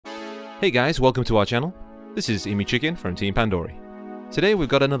Hey guys, welcome to our channel. This is Imi Chicken from Team Pandori. Today we've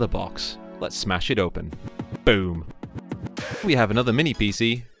got another box. Let's smash it open. Boom! We have another mini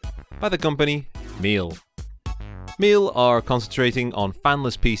PC by the company Mele. Mele are concentrating on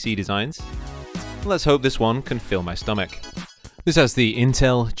fanless PC designs. Let's hope this one can fill my stomach. This has the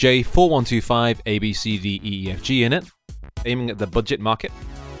Intel J4125 ABCDEFG in it, aiming at the budget market.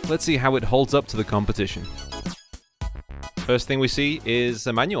 Let's see how it holds up to the competition. First thing we see is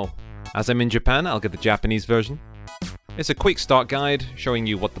a manual. As I'm in Japan, I'll get the Japanese version. It's a quick start guide showing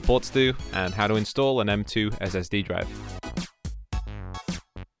you what the ports do and how to install an M2 SSD drive.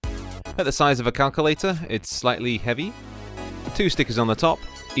 At the size of a calculator, it's slightly heavy. 2 stickers on the top,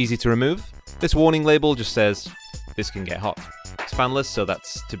 easy to remove. This warning label just says, this can get hot. It's fanless, so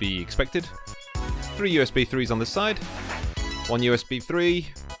that's to be expected. 3 USB 3s on this side, 1 USB 3,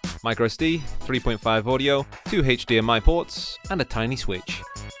 micro SD, 3.5 audio, 2 HDMI ports, and a tiny switch.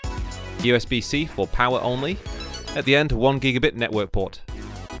 USB-C for power only. At the end, 1 gigabit network port.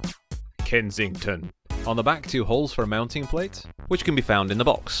 Kensington. On the back, 2 holes for a mounting plate, which can be found in the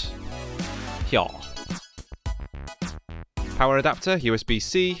box. Here. Power adapter,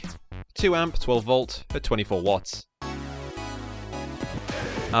 USB-C, 2 amp, 12 volt at 24 watts.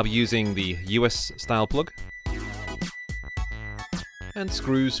 I'll be using the US style plug. And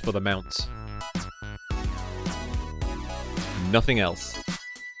screws for the mounts. Nothing else.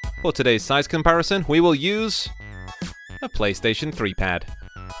 For today's size comparison, we will use a PlayStation 3 pad.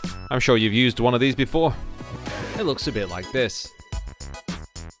 I'm sure you've used one of these before. It looks a bit like this.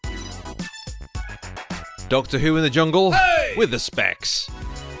 Doctor Who in the jungle with the specs.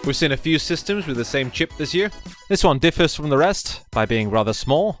 We've seen a few systems with the same chip this year. This one differs from the rest by being rather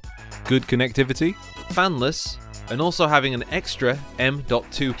small, good connectivity, fanless, and also having an extra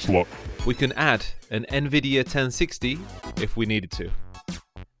M.2 slot. We can add an NVIDIA 1060 if we needed to.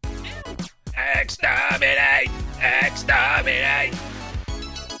 Exterminate! Exterminate!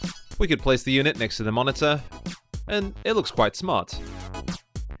 We could place the unit next to the monitor, and it looks quite smart.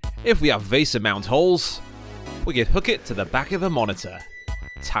 If we have VESA mount holes, we could hook it to the back of a monitor.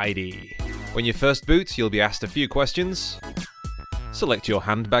 Tidy. When you first boot, you'll be asked a few questions. Select your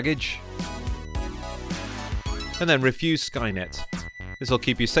hand baggage. And then refuse Skynet. This will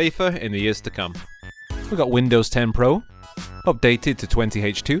keep you safer in the years to come. We've got Windows 10 Pro, updated to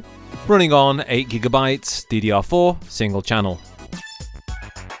 20H2, running on 8GB DDR4 single channel.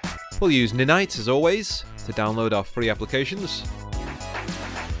 We'll use Ninite as always to download our free applications.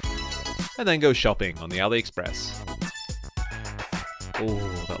 And then go shopping on the AliExpress. Oh,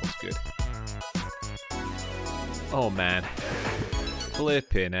 that looks good. Oh man.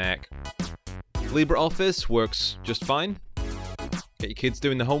 Flippin' heck. LibreOffice works just fine. Get your kids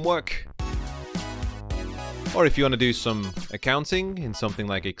doing the homework. Or if you want to do some accounting in something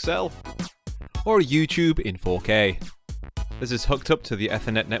like Excel. Or YouTube in 4K. This is hooked up to the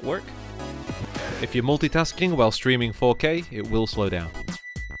Ethernet network. If you're multitasking while streaming 4K, it will slow down.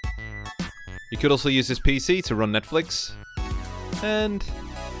 You could also use this PC to run Netflix. And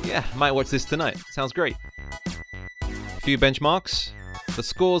yeah, might watch this tonight. Sounds great. A few benchmarks. The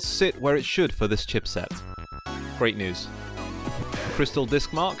scores sit where it should for this chipset. Great news. Crystal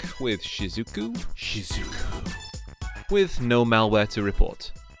disk mark with Shizuku. With no malware to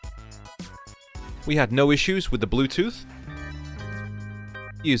report. We had no issues with the Bluetooth.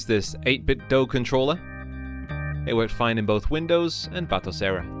 Used this 8-bit DOE controller. It worked fine in both Windows and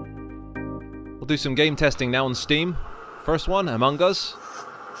Batocera. We'll do some game testing now on Steam. First one, Among Us.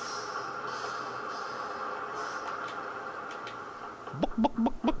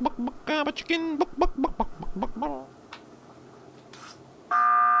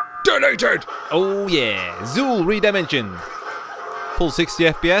 Deleted! Oh yeah, Zool Redimension. Full 60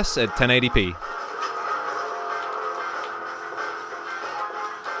 FPS at 1080p.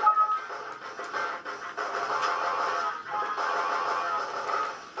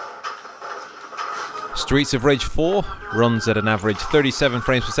 Streets of Rage 4 runs at an average 37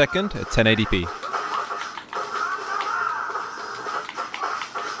 frames per second at 1080p.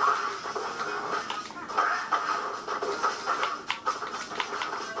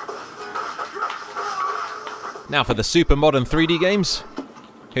 Now for the super modern 3D games,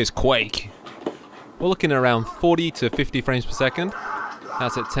 here's Quake. We're looking at around 40 to 50 frames per second.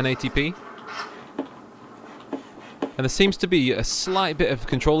 That's at 1080p. And there seems to be a slight bit of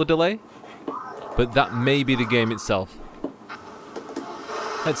controller delay, but that may be the game itself.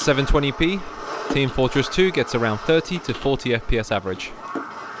 At 720p, Team Fortress 2 gets around 30 to 40 FPS average.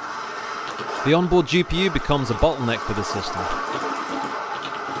 The onboard GPU becomes a bottleneck for the system.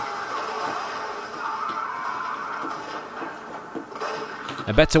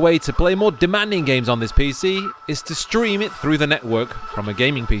 A better way to play more demanding games on this PC is to stream it through the network from a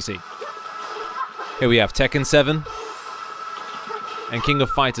gaming PC. Here we have Tekken 7 and King of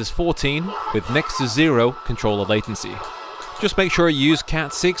Fighters 14 with next to zero controller latency. Just make sure you use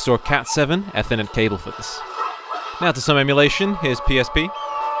Cat 6 or Cat 7 Ethernet cable for this. Now to some emulation. Here's PSP.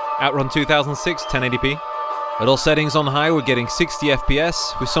 Outrun 2006 1080p. At all settings on high we're getting 60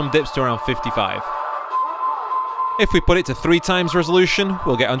 FPS with some dips to around 55. If we put it to 3 times resolution,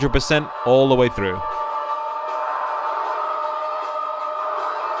 we'll get 100% all the way through.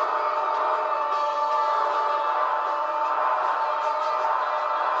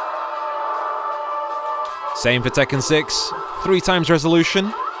 Same for Tekken 6, 3 times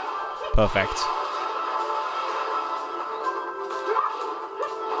resolution, perfect.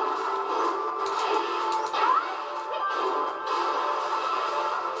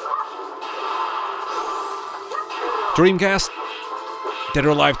 Dreamcast, Dead or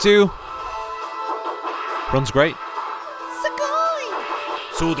Alive 2, runs great.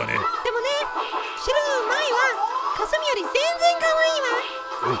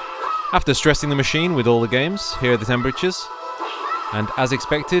 After stressing the machine with all the games, here are the temperatures. And as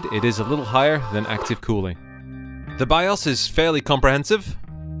expected, it is a little higher than active cooling. The BIOS is fairly comprehensive.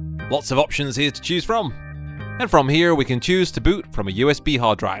 Lots of options here to choose from. And from here we can choose to boot from a USB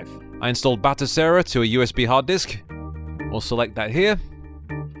hard drive. I installed Batocera to a USB hard disk. We'll select that here.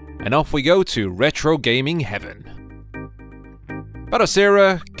 And off we go to retro gaming heaven.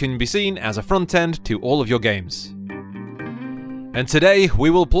 Batocera can be seen as a front end to all of your games. And today we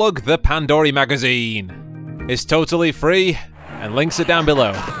will plug the Pandora magazine. It's totally free and links are down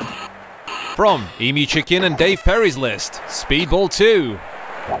below. From Emu Chicken and Dave Perry's list, Speedball 2,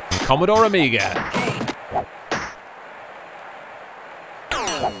 Commodore Amiga.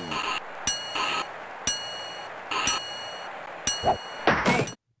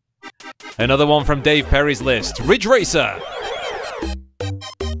 Another one from Dave Perry's list, Ridge Racer.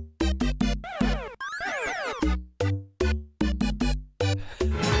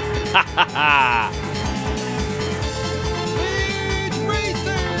 Ha ha ha! Ridge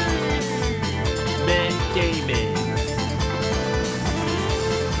Racer! Matt Damon.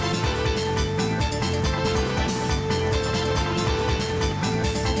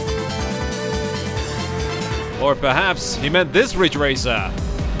 Or perhaps he meant this Ridge Racer.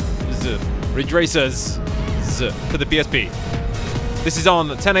 Ridge Racers for the PSP. This is on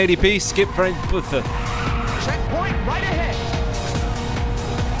 1080p, skip frame with the checkpoint right ahead.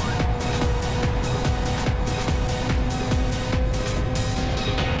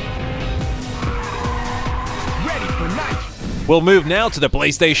 Ready for night. We'll move now to the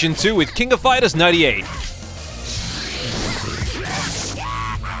PlayStation 2 with King of Fighters 98.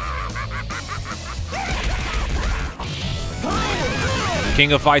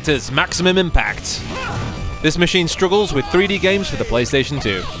 King of Fighters Maximum Impact. This machine struggles with 3D games for the PlayStation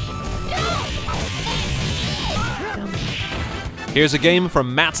 2. Here's a game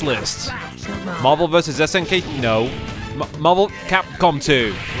from Matt's list. Marvel vs. SNK? No. Marvel Capcom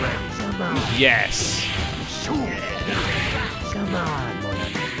 2. Yes. Come on.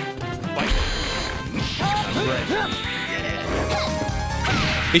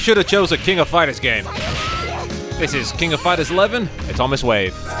 He should have chose a King of Fighters game. This is King of Fighters 11, Atomic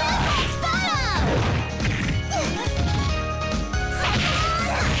Wave.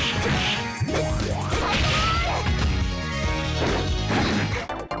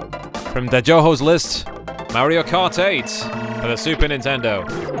 From Dajoho's list, Mario Kart 8 for the Super Nintendo.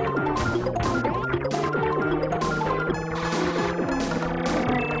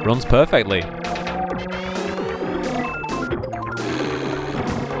 Runs perfectly.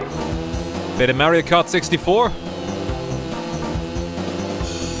 Bit of Mario Kart 64.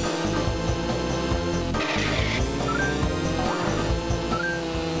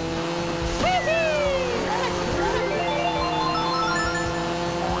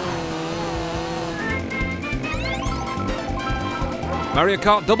 Mario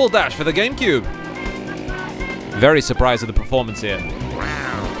Kart Double Dash for the Gamecube. Very surprised at the performance here.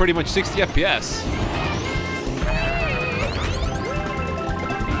 Pretty much 60 FPS.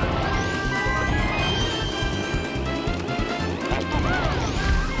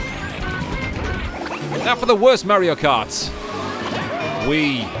 Now for the worst Mario Karts.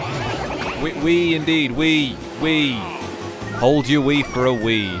 Wii indeed, Wii. Hold your Wii for a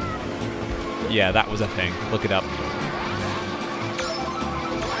Wii. Yeah, that was a thing. Look it up.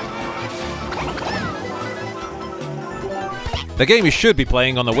 The game you should be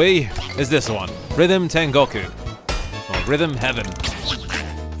playing on the Wii is this one, Rhythm Tengoku, or Rhythm Heaven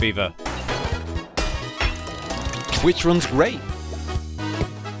Fever, which runs great.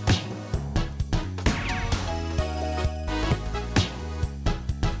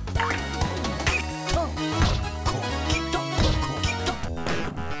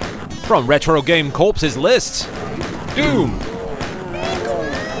 From Retro Game Corpse's list, Doom!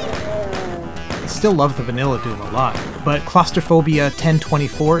 I still love the vanilla Doom a lot, but Claustrophobia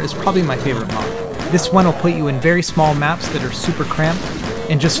 1024 is probably my favorite mod. This one will put you in very small maps that are super cramped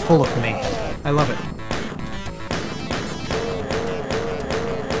and just full of mayhem. I love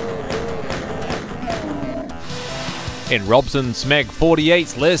it. In Robson Smeg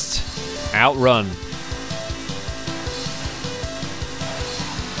 48's list, Outrun.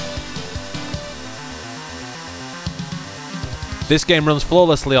 This game runs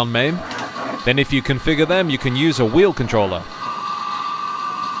flawlessly on MAME. Then if you configure them, you can use a wheel controller.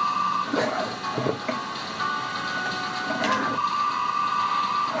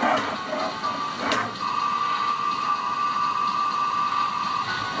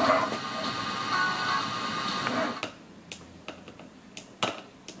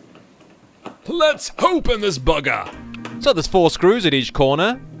 Let's open this bugger! So there's 4 screws at each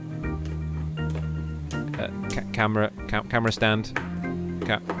corner. Camera stand.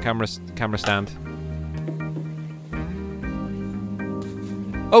 Camera stand.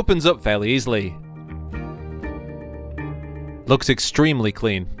 Opens up fairly easily. Looks extremely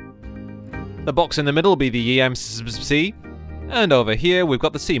clean. The box in the middle will be the EMC, and over here we've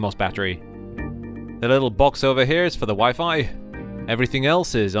got the CMOS battery. The little box over here is for the Wi-Fi. Everything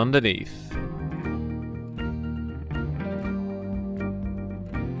else is underneath.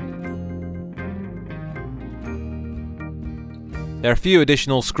 There are a few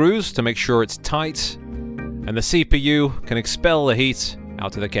additional screws to make sure it's tight, and the CPU can expel the heat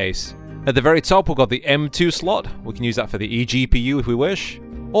out of the case. At the very top we've got the M2 slot. We can use that for the eGPU if we wish,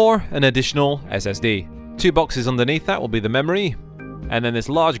 or an additional SSD. 2 boxes underneath that will be the memory, and then this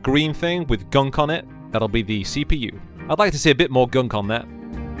large green thing with gunk on it, that'll be the CPU. I'd like to see a bit more gunk on that.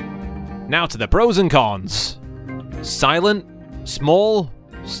 Now to the pros and cons. Silent, small,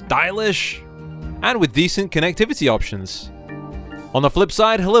 stylish, and with decent connectivity options. On the flip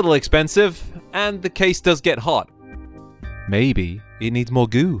side, a little expensive, and the case does get hot. Maybe it needs more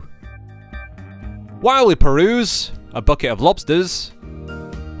goo. While we peruse a bucket of lobsters,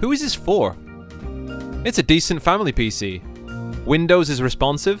 who is this for? It's a decent family PC. Windows is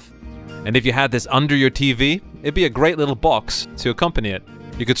responsive, and if you had this under your TV, it'd be a great little box to accompany it.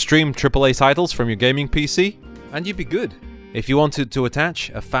 You could stream AAA titles from your gaming PC, and you'd be good. If you wanted to attach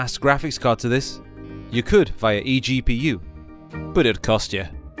a fast graphics card to this, you could via eGPU. But it'd cost you.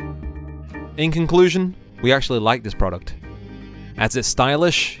 In conclusion, we actually like this product. As it's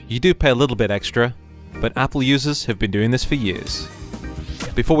stylish, you do pay a little bit extra, but Apple users have been doing this for years.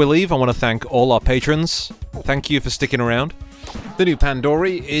 Before we leave, I want to thank all our patrons. Thank you for sticking around. The new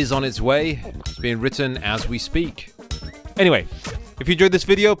Pandori is on its way. It's being written as we speak. Anyway, if you enjoyed this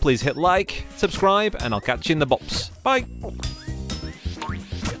video, please hit like, subscribe, and I'll catch you in the bops. Bye!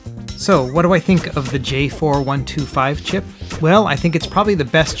 So, what do I think of the J4125 chip? Well, I think it's probably the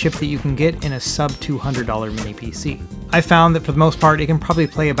best chip that you can get in a sub $200 mini PC. I found that for the most part, it can probably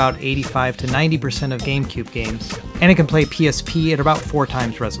play about 85 to 90% of Gamecube games, and it can play PSP at about 4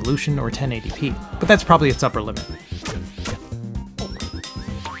 times resolution or 1080p, but that's probably its upper limit.